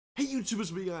Hey YouTube,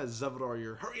 it's me guys, Zevadar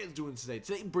here. How are you guys doing today?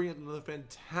 Today bringing another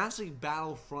fantastic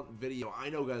Battlefront video.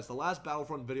 I know guys, the last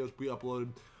Battlefront videos we uploaded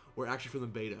were actually from the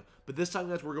beta. But this time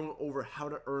guys, we're going over how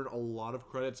to earn a lot of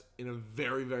credits in a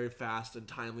very fast and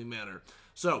timely manner.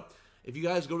 So, if you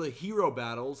guys go to the hero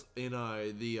battles in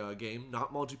the game,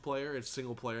 not multiplayer, it's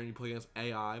single player and you play against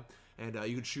AI. And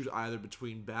you can choose either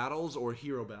between battles or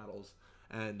hero battles.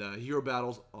 And hero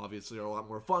battles, obviously, are a lot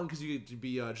more fun because you get to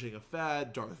be Jango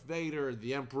Fett, Darth Vader,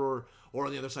 the Emperor, or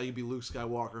on the other side, you can be Luke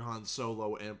Skywalker, Han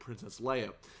Solo, and Princess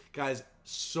Leia. Guys,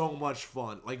 so much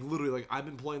fun. Like, literally, like, I've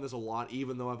been playing this a lot,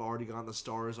 even though I've already gotten the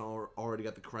stars and already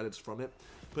got the credits from it.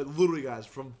 But literally, guys,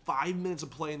 from 5 minutes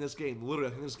of playing this game, literally,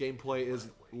 I think this gameplay is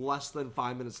less than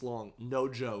 5 minutes long. No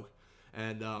joke.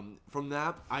 And from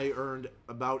that, I earned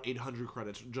about 800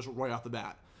 credits just right off the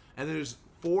bat. And there's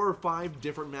 4 or 5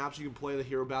 different maps you can play the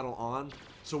hero battle on.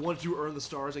 So once you earn the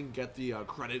stars and get the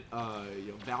credit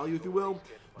value, if you will,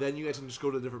 then you guys can just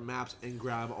go to the different maps and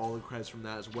grab all the credits from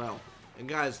that as well. And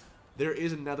guys, there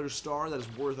is another star that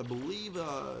is worth, I believe,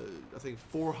 I think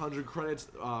 400 credits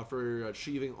for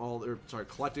achieving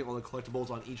collecting all the collectibles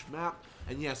on each map.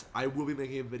 And yes, I will be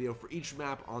making a video for each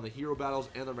map on the hero battles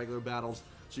and the regular battles,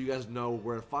 so you guys know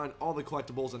where to find all the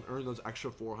collectibles and earn those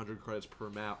extra 400 credits per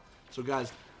map. So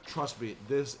guys, trust me,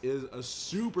 this is a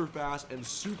super fast and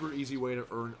super easy way to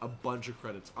earn a bunch of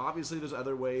credits. Obviously, there's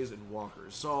other ways in Walker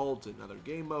Assault and other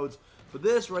game modes, but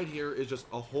this right here is just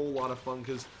a whole lot of fun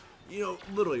because, you know,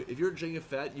 literally, if you're Jango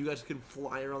Fett, you guys can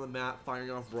fly around the map firing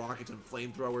off rockets and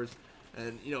flamethrowers,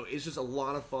 and, you know, it's just a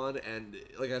lot of fun. And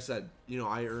like I said, you know,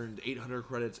 I earned 800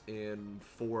 credits in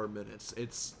 4 minutes.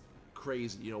 It's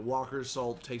crazy. You know, Walker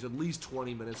Assault takes at least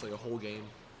 20 minutes, like a whole game.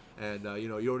 And, you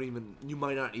know, you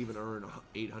might not even earn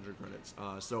 800 credits.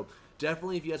 So,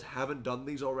 definitely, if you guys haven't done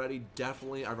these already,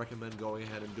 definitely, I recommend going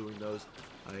ahead and doing those.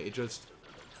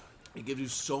 It gives you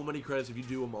so many credits if you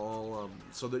do them all.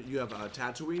 So that you have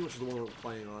Tatooine, which is the one we're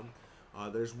playing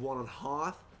on. There's one on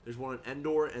Hoth, there's one on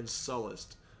Endor, and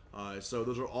Sullust. So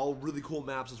those are all really cool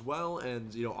maps as well,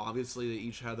 and, you know, obviously they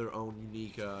each have their own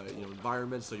unique,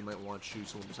 environments, so you might want to choose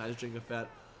someone besides Jango Fett.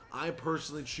 I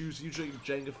personally choose usually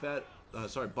Jango Fett.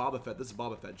 Boba Fett. This is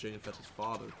Boba Fett. Jango Fett's his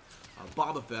father.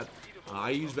 Boba Fett.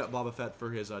 I use Boba Fett for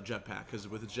his jetpack, because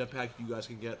with his jetpack, you guys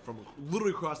can get from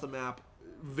literally across the map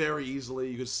very easily.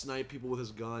 You can snipe people with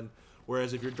his gun.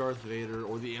 Whereas if you're Darth Vader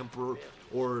or the Emperor,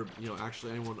 or, you know,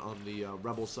 actually anyone on the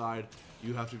Rebel side,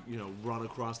 you have to, you know, run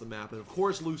across the map. And of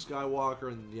course, Luke Skywalker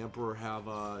and the Emperor have,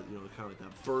 you know, kind of like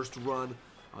that burst run,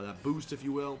 that boost, if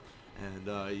you will.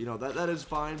 And, you know, that is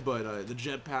fine, but the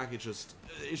jetpack, it's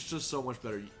just so much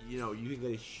better. You know, you can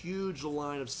get a huge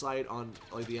line of sight on,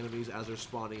 like, the enemies as they're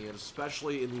spawning in,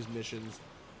 especially in these missions.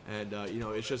 And, you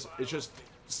know, it's just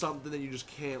something that you just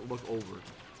can't look over.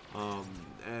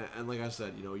 And like I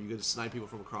said, you know, you can snipe people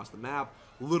from across the map,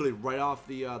 literally right off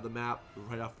the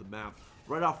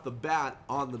bat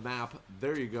on the map.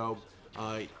 There you go.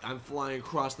 I'm flying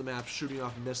across the map, shooting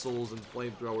off missiles and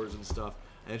flamethrowers and stuff.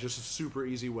 And it's just a super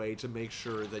easy way to make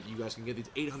sure that you guys can get these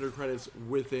 800 credits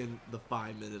within the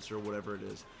 5 minutes or whatever it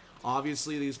is.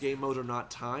 Obviously, these game modes are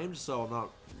not timed, so I'm not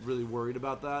really worried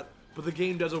about that. But the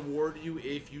game does award you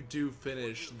if you do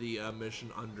finish the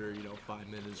mission under, you know, 5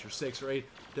 minutes or 6 or 8,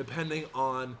 depending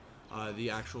on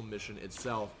the actual mission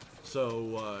itself.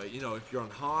 So, you know, if you're on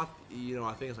Hoth, you know,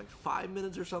 I think it's like 5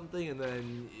 minutes or something, and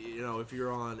then, you know, if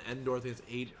you're on Endor, I think it's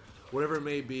 8. Whatever it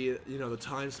may be, you know, the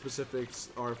time specifics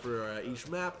are for each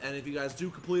map, and if you guys do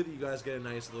complete it, you guys get a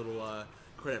nice little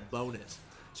credit bonus.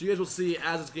 So you guys will see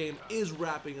as this game is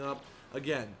wrapping up.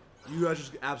 Again, you guys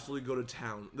just absolutely go to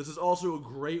town. This is also a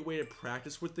great way to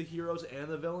practice with the heroes and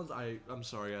the villains. I'm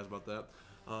sorry guys about that.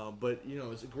 But, you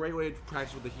know, it's a great way to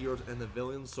practice with the heroes and the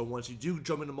villains. So once you do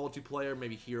jump into multiplayer,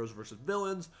 maybe heroes versus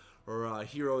villains, or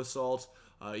hero assaults,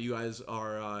 you guys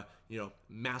are, you know,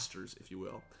 masters, if you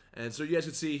will. And so you guys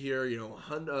can see here, you know,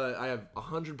 I have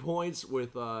 100 points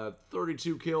with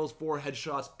 32 kills, 4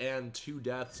 headshots, and 2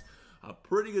 deaths. A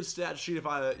pretty good stat sheet, if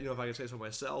I can say so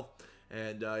myself.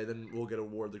 And then we'll get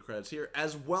awarded the credits here,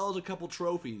 as well as a couple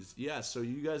trophies. Yes, so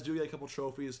you guys do get a couple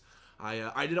trophies.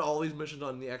 I did all these missions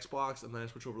on the Xbox, and then I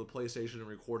switched over to the PlayStation and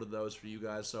recorded those for you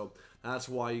guys. So that's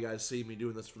why you guys see me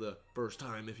doing this for the first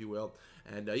time, if you will.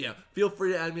 And yeah, feel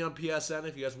free to add me on PSN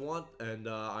if you guys want, and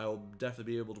I'll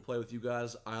definitely be able to play with you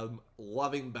guys. I'm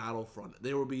loving Battlefront.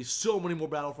 There will be so many more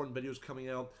Battlefront videos coming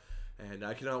out, and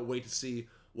I cannot wait to see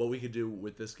what we could do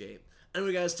with this game.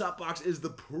 Anyway guys, top box is the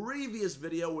previous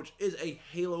video, which is a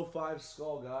Halo 5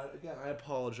 skull guide. Again, I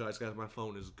apologize guys, my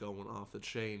phone is going off the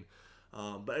chain.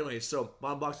 But anyway, so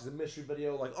bottom box is a mystery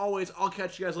video. Like always, I'll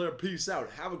catch you guys later. Peace out.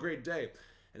 Have a great day.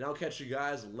 And I'll catch you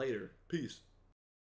guys later. Peace.